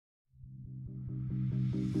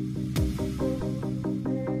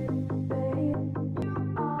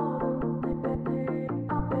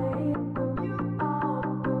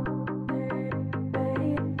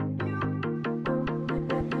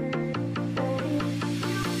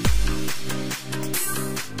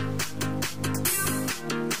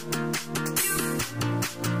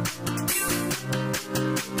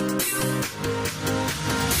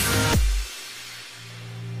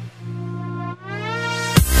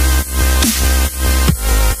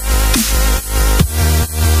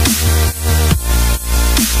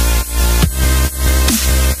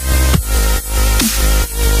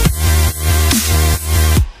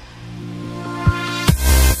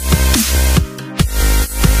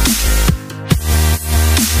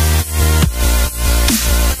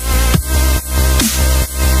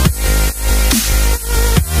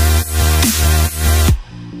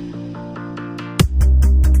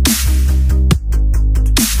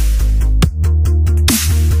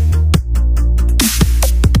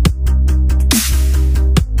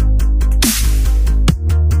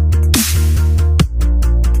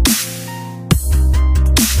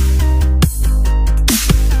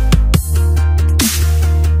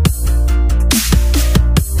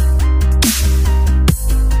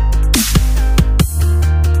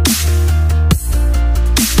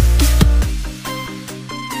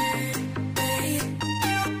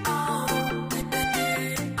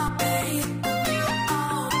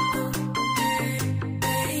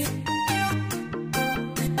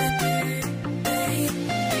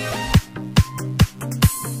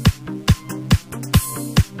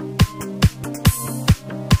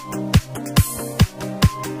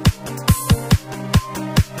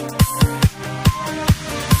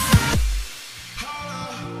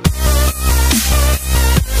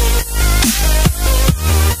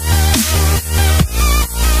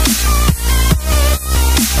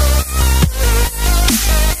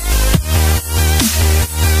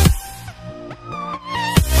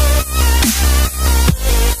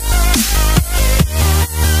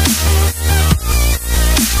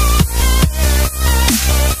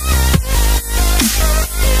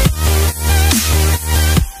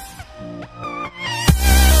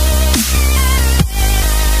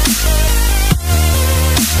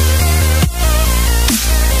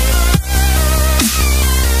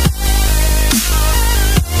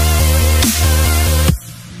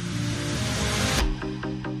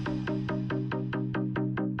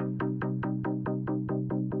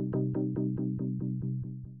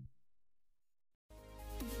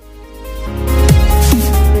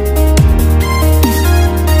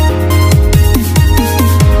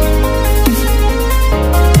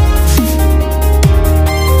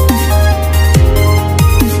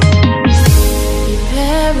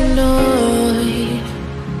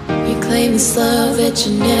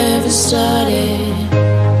never started.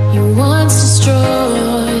 You once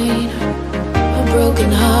destroyed a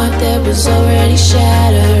broken heart that was already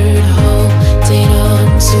shattered. Holding on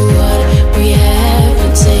to what we have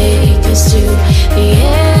and take us to the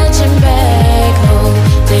edge and back.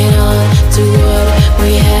 Holding on to what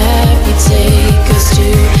we have, you take us to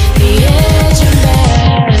the edge and back.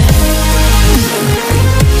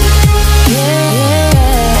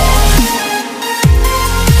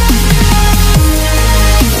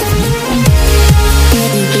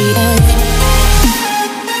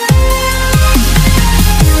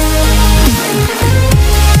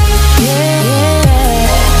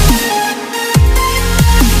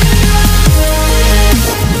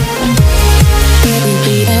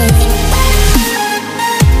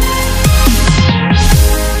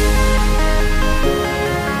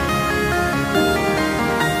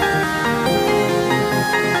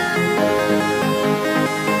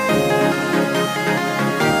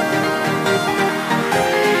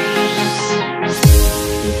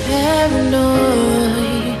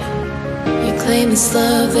 This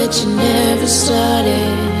love that you never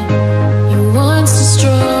started. You once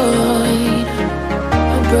destroyed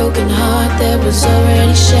a broken heart that was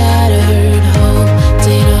already shattered.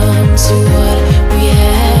 Holding on to what we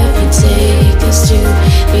have, you take us to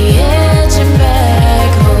the edge and back.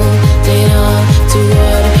 Holding on to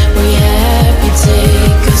what we have, you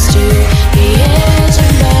take us to the edge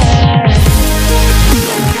and back.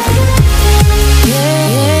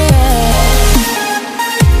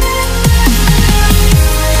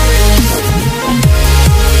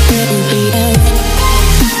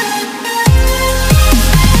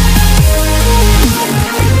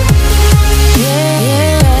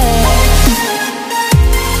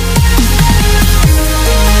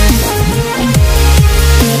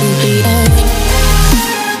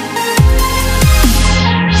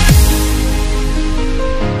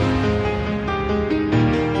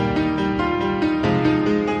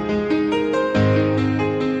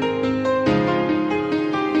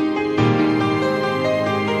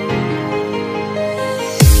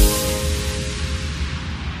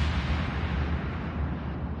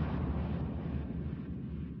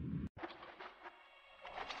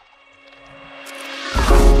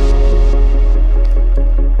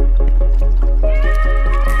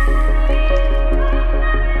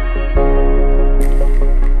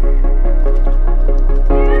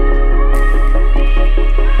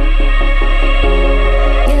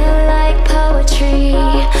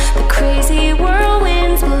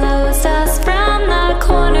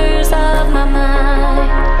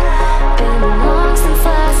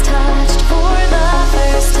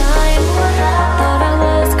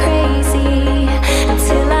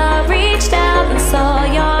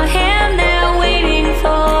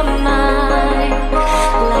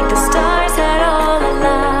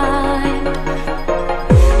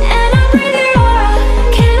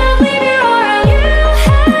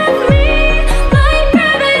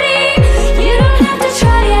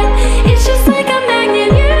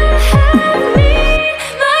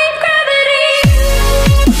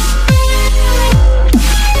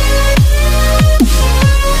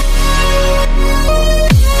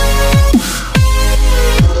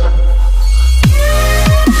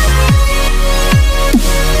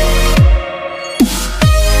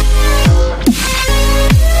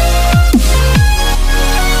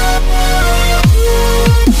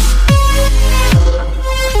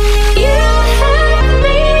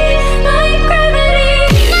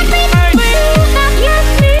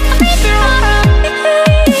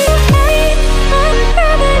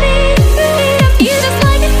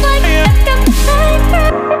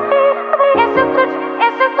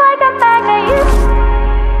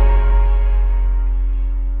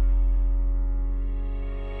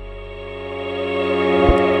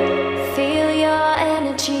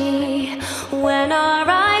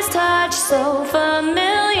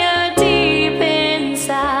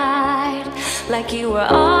 Like you were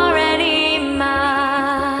already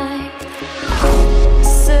mine.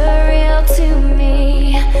 Surreal to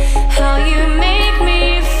me how you make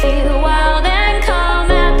me feel wild and calm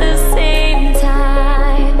at the same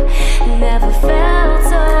time. Never felt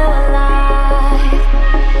so alive.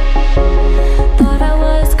 Thought I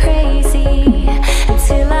was crazy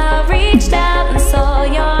until I reached out and saw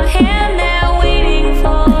your hand there waiting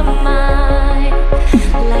for mine.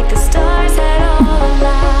 Like the stars had all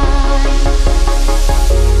aligned.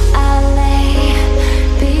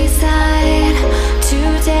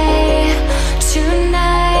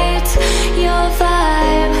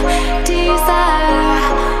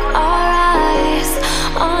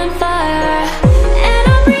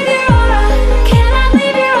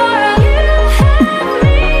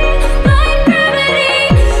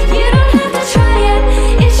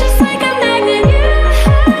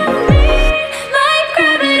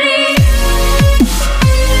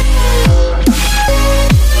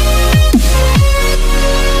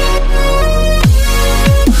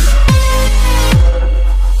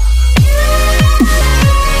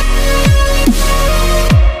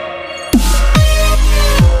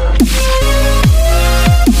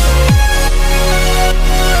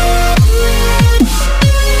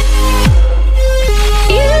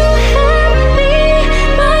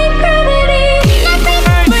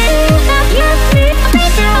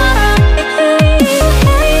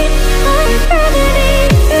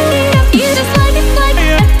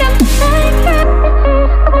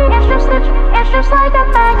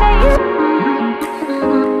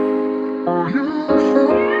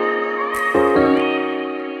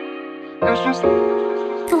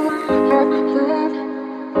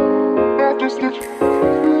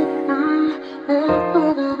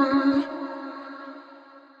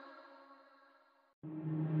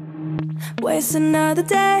 It's another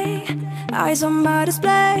day, eyes on my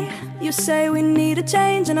display. You say we need a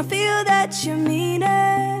change, and I feel that you mean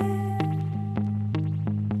it.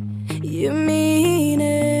 You mean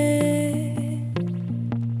it.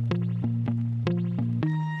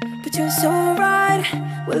 But you're so right,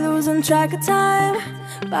 we're losing track of time,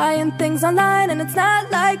 buying things online, and it's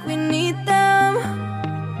not like we need them.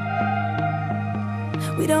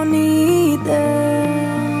 We don't need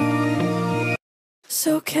them.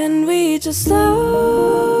 So can we just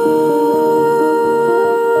slow